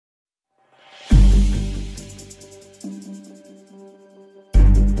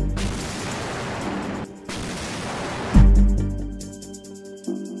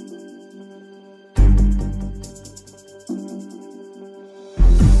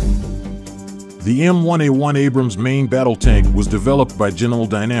The M1A1 Abrams main battle tank was developed by General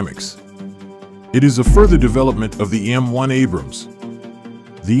Dynamics. It is a further development of the M1 Abrams.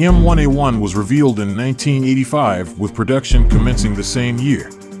 The M1A1 was revealed in 1985, with production commencing the same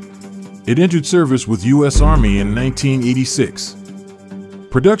year. It entered service with U.S. Army in 1986.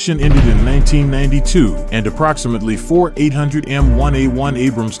 Production ended in 1992, and approximately 4 800 M1A1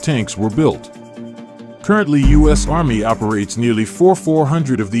 Abrams tanks were built. Currently, U.S. Army operates nearly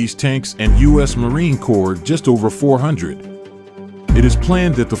 400 of these tanks and U.S. Marine Corps just over 400. It is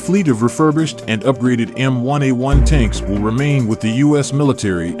planned that the fleet of refurbished and upgraded M1A1 tanks will remain with the U.S.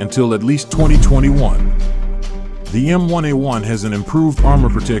 military until at least 2021. The M1A1 has an improved armor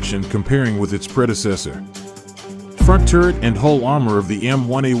protection comparing with its predecessor. Front turret and hull armor of the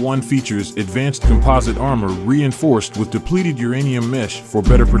M1A1 features advanced composite armor reinforced with depleted uranium mesh for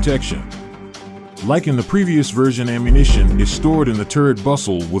better protection. Like in the previous version, ammunition is stored in the turret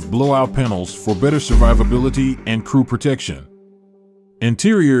bustle with blowout panels for better survivability and crew protection.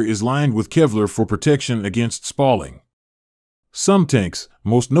 Interior is lined with Kevlar for protection against spalling. Some tanks,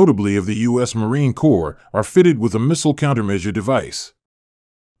 most notably of the U.S. Marine Corps, are fitted with a missile countermeasure device.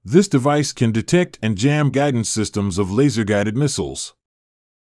 This device can detect and jam guidance systems of laser-guided missiles.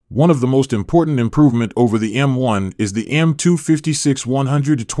 One of the most important improvements over the M1 is the M256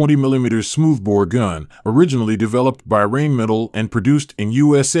 120mm smoothbore gun, originally developed by Rheinmetall and produced in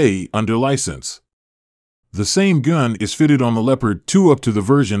USA under license. The same gun is fitted on the Leopard 2 up to the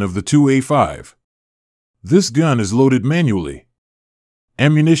version of the 2A5. This gun is loaded manually.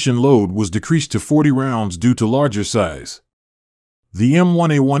 Ammunition load was decreased to 40 rounds due to larger size. The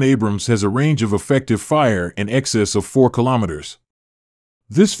M1A1 Abrams has a range of effective fire in excess of 4 kilometers.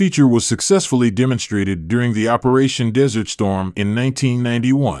 This feature was successfully demonstrated during the Operation Desert Storm in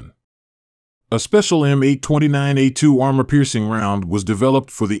 1991. A special M829A2 armor-piercing round was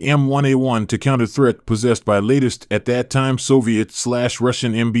developed for the M1A1 to counter threat possessed by latest at that time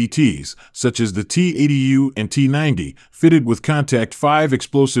Soviet/Russian MBTs, such as the T-80U and T-90, fitted with Contact 5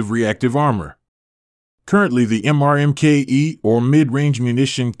 explosive reactive armor. Currently, the MRMKE, or mid-range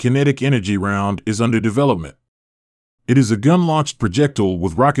munition kinetic energy round, is under development. It is a gun-launched projectile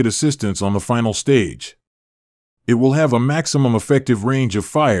with rocket assistance on the final stage. It will have a maximum effective range of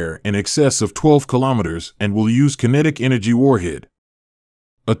fire in excess of 12 kilometers and will use kinetic energy warhead.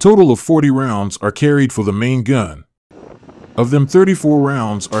 A total of 40 rounds are carried for the main gun. Of them, 34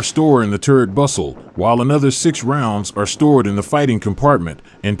 rounds are stored in the turret bustle, while another 6 rounds are stored in the fighting compartment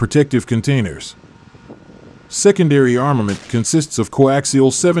and protective containers. Secondary armament consists of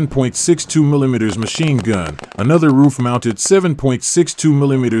coaxial 7.62mm machine gun, another roof-mounted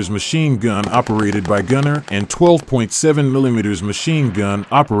 7.62mm machine gun operated by gunner, and 12.7mm machine gun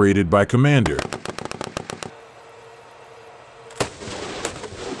operated by commander.